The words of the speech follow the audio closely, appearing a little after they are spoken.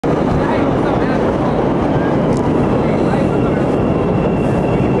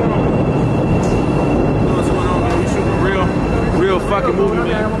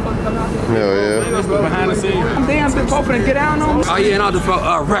the fuck,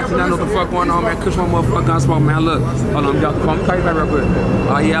 Recklezz, I know what the fuck going on, man. Kush my motherfucking gun smoke, man. Look, hold on, y'all come call you back real quick.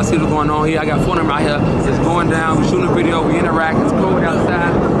 Yeah, I see what's going on here. I got phone number out here. It's going down. We shooting a video. We interacting. It's cold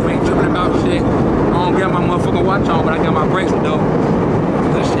outside. We ain't tripping about shit. I don't got my motherfucking watch on, but I got my brakes though.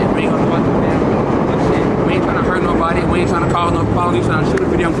 Good shit. We ain't gonna watch it, man. Good shit. We ain't trying to hurt nobody. We ain't trying to cause no police. Trying to shoot a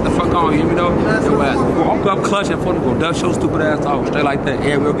video and get the fuck on. You hear me though? Walk up clutching for the go. Duck show stupid ass talk straight like that.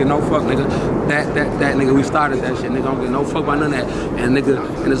 Yeah, we don't get no fuck, nigga. That nigga, we started that shit. Nigga don't get no fuck by none of that. And nigga,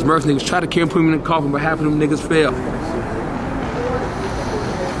 and this merc niggas try to kill him, put him in the coffin, but half of them niggas fail.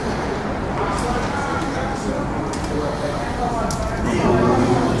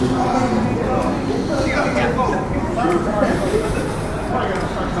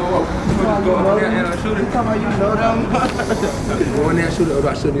 Go in there and shoot it. Come on, you know them. Go in there and shoot it.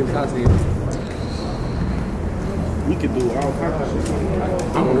 About shooting the costume. We could do all kinds of shit.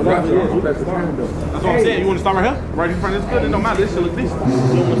 I'm on the right. That's what I'm saying. You want to start right here? Right in front of this building? It don't matter. This shit look decent.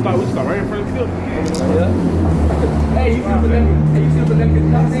 You want to start? We can start right in front of the building. Yeah. Hey, you still for them get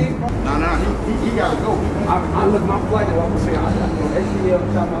costume? Nah. He gotta go. I look my flight and I'm saying, I got HDL,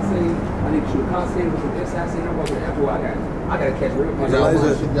 shot my scene. I need to shoot a costume with some assassin. I'm going to Apple. I gotta catch real quick.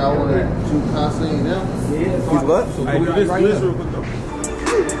 Y'all want to shoot costume now? Yeah. He's what? So hey, this real quick though.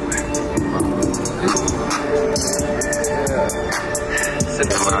 You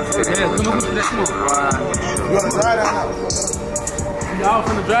want to drive down now? Y'all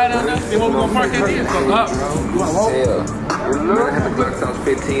finna drive down there? See what we gonna park at here? Fuck up. You want to walk? I have a Glock sounds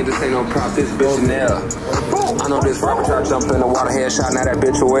 15, this ain't no prop, this bitch Chanel. I know this rapper try to jump in the water, headshot, now that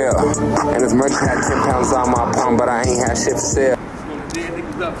bitch well. And this merch had 10 pounds on my palm, but I ain't had shit for sale. Dead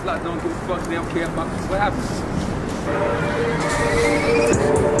niggas up, slot, don't give a fuck, they don't care about what happens.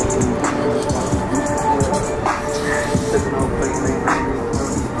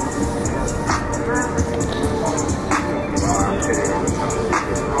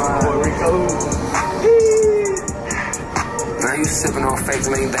 Rico. Now you sipping on fake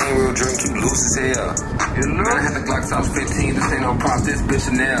lean, they ain't real drink, you loose as hell. Man, I had the Glock sauce 15, this ain't no prop, this bitch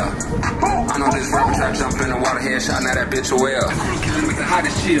Chanel. I know this rapper try to jump in the water, headshot, now that bitch well. Killing me the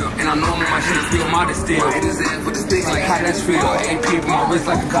hottest chill, and I know my shit is still modest still. Hit his ass with the stick like how that's feel. AP on my wrist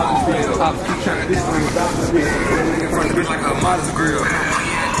like a college field. I keep trying to this one about the field. Nigga in front of the bitch like a modest grill.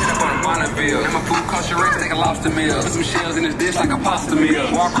 Bonneville. And my food cost your rent, take a lobster meal. Put some shells in this dish like a pasta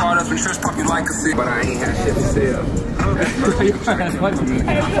meal. Walk hard up and trish pop you like a seal. But I ain't had shit to sell.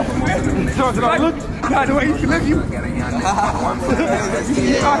 Look, not the way you look, you.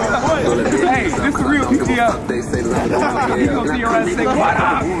 Hey, this is real PTO. They say that you gonna see your ass say, what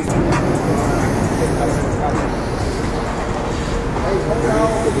up?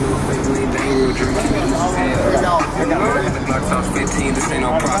 Glock sauce 15, this ain't no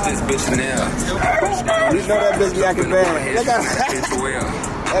prop, this bitch Chanel. You know that bitch be acting bad.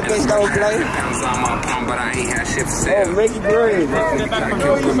 That bitch don't play. Pounds on my palm, but I ain't had shit for sale. Oh, Ricky Green. But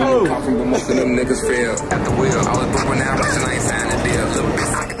most of them niggas fail. At the wheel, I was broke now, but I ain't signed a deal. Little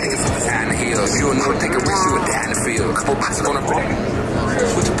bitch, I can think it's behind the hills. If you don't know, take a risk, you would die in the field. Couple bitches on the back.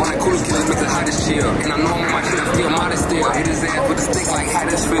 Switch up on that coolest killers, make the hottest chill. And I know my shit, I feel modest still. Hit his ass with a stick like how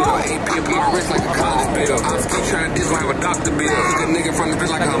this feel. AP up on my wrist like a college bill. I was keep trying to diss like a doctor bill. Took a nigga from the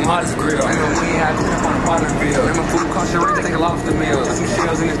bitch like a modest grill. And we ain't had to on a partner bill. And my food cost your rent, take a lobster meal. Put some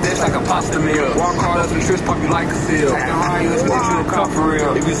shells in this dish like a pasta meal. Walk hard up and trish pop you like a seal. Acting hard, you expect you to come for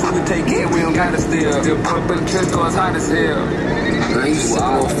real. If you swing and take it, we don't gotta steal. Still put up in the trench, go as hot as hell. Now you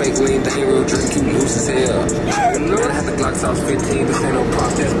sippin' on fake lean, they ain't real drink, you loose as hell. Man, I had the Glock sauce 15, this ain't no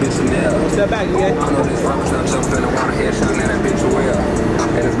prop, this bitch Chanel. Step back, yeah. I know this rapper tryna jump in the water, headshot, now that bitch well.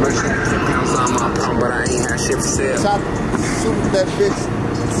 And this merch had 10 pounds on my palm, but I ain't had shit for sale. Try to shoot that bitch,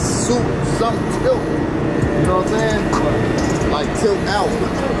 shoot something tilt. You know what I'm saying? Like tilt out.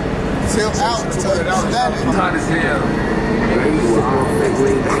 Tilt out to that. I'm hot as hell. Man, you on fake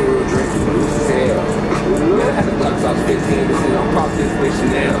lean, they ain't real drink, you loose as hell. Man, I had the Glock sauce 15, this ain't no prop, this bitch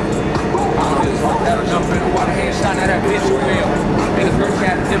Chanel. I know this fuck that'll jump in the water, headshot, now that bitch well. And this merch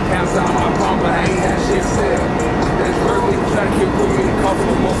had 10 pounds on my palm, but I ain't had shit for sale. And this merch niggas try to kill me in the coffin,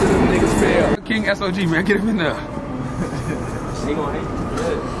 but most of them niggas fail. King SOG, man, get him in there. They gonna hate me.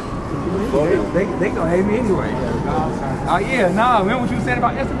 They gonna hate me anyway. Oh yeah, nah, remember what you said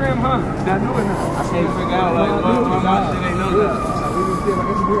about Instagram, huh? I knew it, huh? I can't figure out like my shit ain't know that.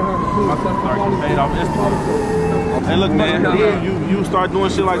 Paid off Instagram. Hey, look, man, you start doing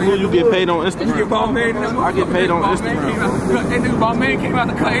shit like who you get paid on Instagram. You get ball man. I get paid on Instagram. That nigga ball man came out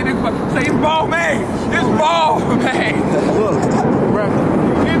the cut. That nigga say it's ball man. It's ball man. Look, bro.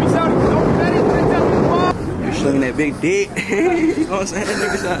 You hear me, son? Don't say it. Slinging that big dick. You know what I'm saying? That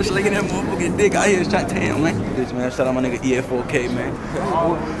nigga shot slinging that motherfucking dick out here. Shot damn, man. Bitch, man. Shout out my nigga EF4K, man.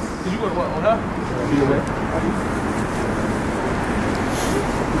 Did you go to what? On her?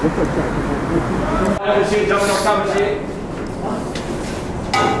 Shit, jumping on top of shit.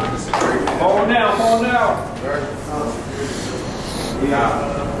 Fall down.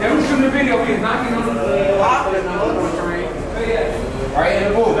 Yeah. They was shooting the video. We was knocking on the train. Right in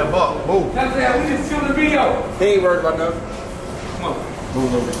the booth. That buck. Move. That's that. We just shooting the video. He ain't worried about nothing. Come on.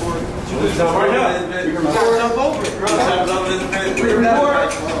 Move over. You jump right up. You gotta jump over it, bro.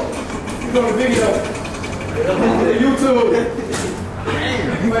 You go to video. YouTube.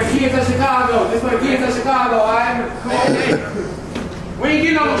 This my kids at Chicago. Alright? Come on. We ain't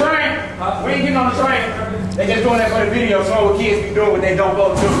getting on the train. They just doing that for the video, so what kids be doing when they don't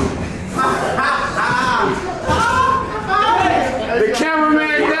go to. The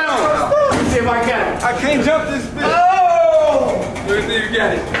cameraman down. Let me see if I got it. I can't jump this bitch. Oh! Let me see if you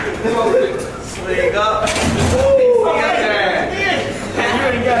got it. Swing up. You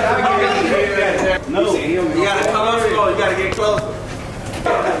already got it. I'll get it. No. You gotta come up slow. You gotta get closer.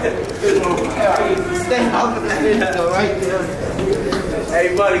 Stay out of that window right there. Hey,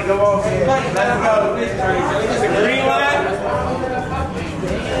 buddy, come on, man. Let's go. This is a green line.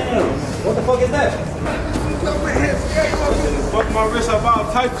 What the fuck is that? Fuck my wrist up all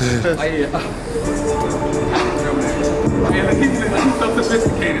tight. Oh, yeah. Man, he's so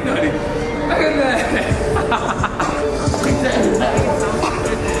sophisticated, buddy. Look at that.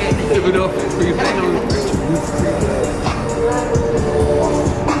 Give it up for your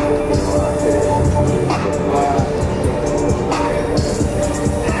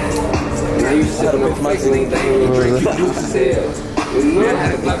I used to sit on my thing, they ain't drink juice sales. I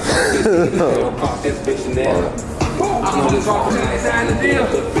had a black pop this bitch in there. I'm on this off and sign the deal.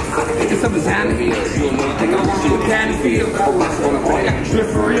 It's some design to heal. You don't know, think I'm gonna do a candy field. I got the drip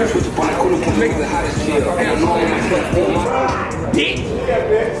for real. Switch your body, cool, can make the hottest chill. Hell no, I'm not dick. Yeah,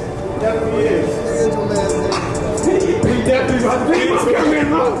 bitch. Definitely is. We definitely about to be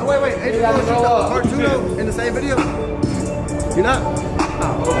Wait, hey, part 2 though, in the same video? You're not?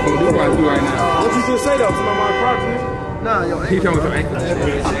 Oh, okay, do what I do right now. What you just say though? To my proxy? Nah, your ankle. He told me your ankle. He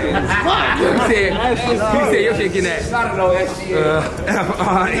said your shit getting that. I don't know STL.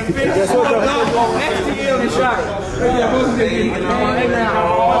 Guess what though? STL and shot.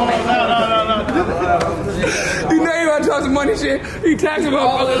 You know you want to talk some money shit. He tagging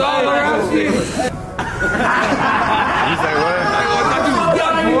motherfuckers all around shit. You say what?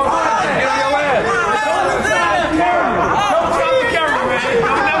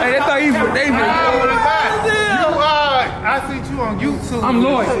 I see you on YouTube. I'm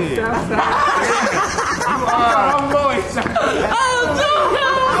Lloyd. I'm Lloyd.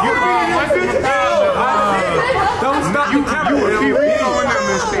 Don't stop the camera. You will keep going on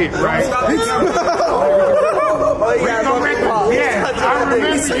this shit, right? Yeah, I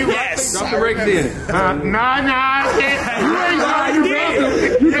remember you. Yes. Drop the Recklezz in. Nah. You already did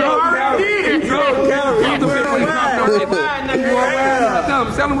it.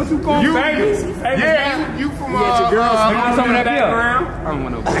 Tell them what you call famous. Yeah, you from your girls. Some of that background. I don't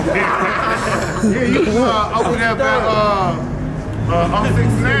want no background. Yeah, you from over there by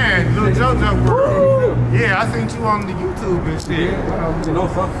 069, Little JoJo World. Yeah, I seen you on the YouTube and shit. No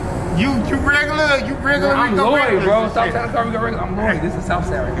fuck. You regular. I'm Lloyd, bro. Stop trying to call me regular. I'm Lloyd. This is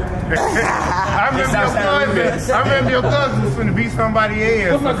Southside right here. I remember your cousin was finna beat somebody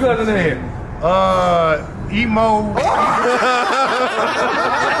ass. What's my cousin name? Emo.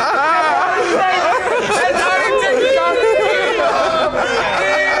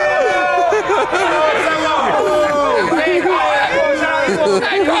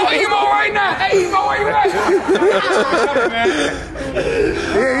 Hey, call Emo right now. Hey, Emo, where you at?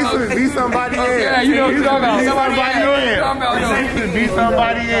 Yeah, he's gonna beat somebody ass. Yeah, you know what you're talking about. Somebody ass. He's gonna beat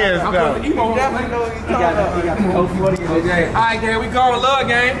somebody ass. Emo. He got okay. All right, gang, we going to love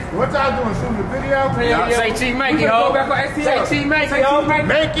game. What y'all doing? Shooting the video? Yeah. Say cheat, make it, ho. Say cheat, make it, ho.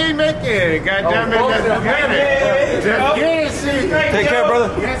 Make it. Goddamn it, let's get it. Just get it, shit. Take care, brother.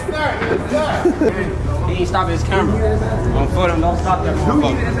 Yes, sir. He ain't stopping his camera. On foot him, don't stop that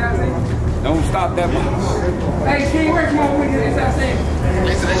motherfucker. Don't stop that motherfucker. Hey, King, where come on, we get inside?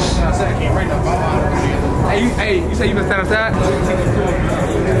 Hey, you say you been stand outside?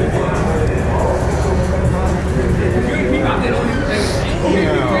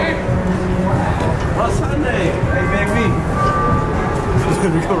 What's her name? Hey, baby.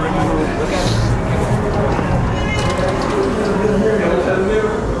 Rico. Look at it.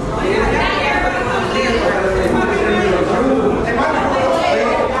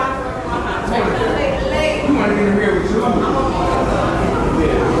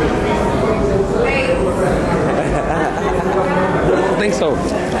 So. I'm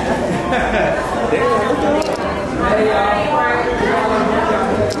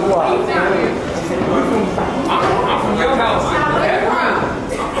from your house.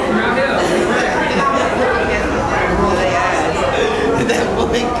 That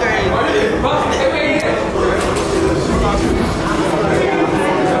boy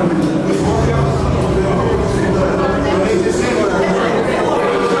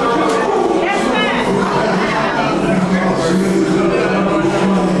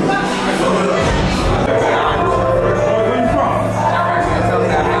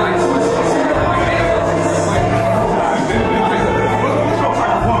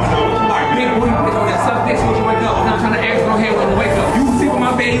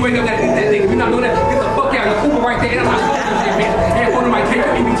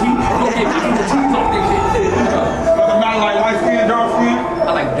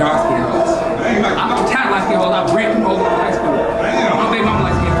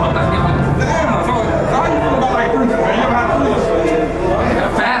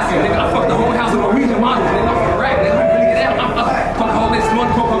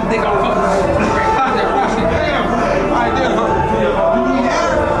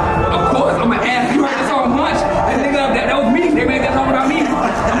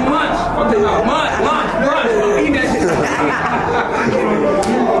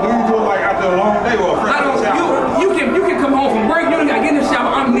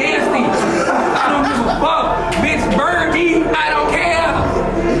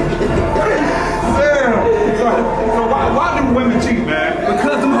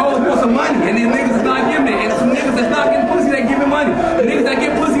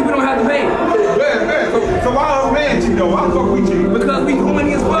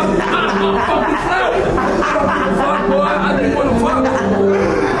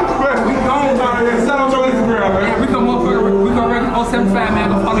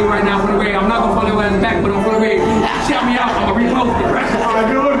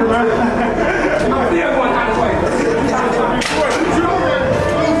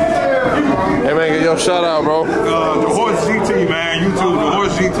shout out, bro. The Horse GT, man. YouTube, The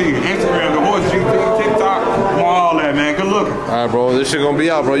Horse GT. Instagram, The Horse GT. TikTok, all that, man. Good looking. All right, bro. This shit gonna be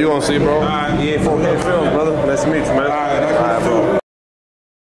out, bro. You gonna see, bro. All right. Yeah, 4K films, brother. Nice to meet you, man. All right, bro.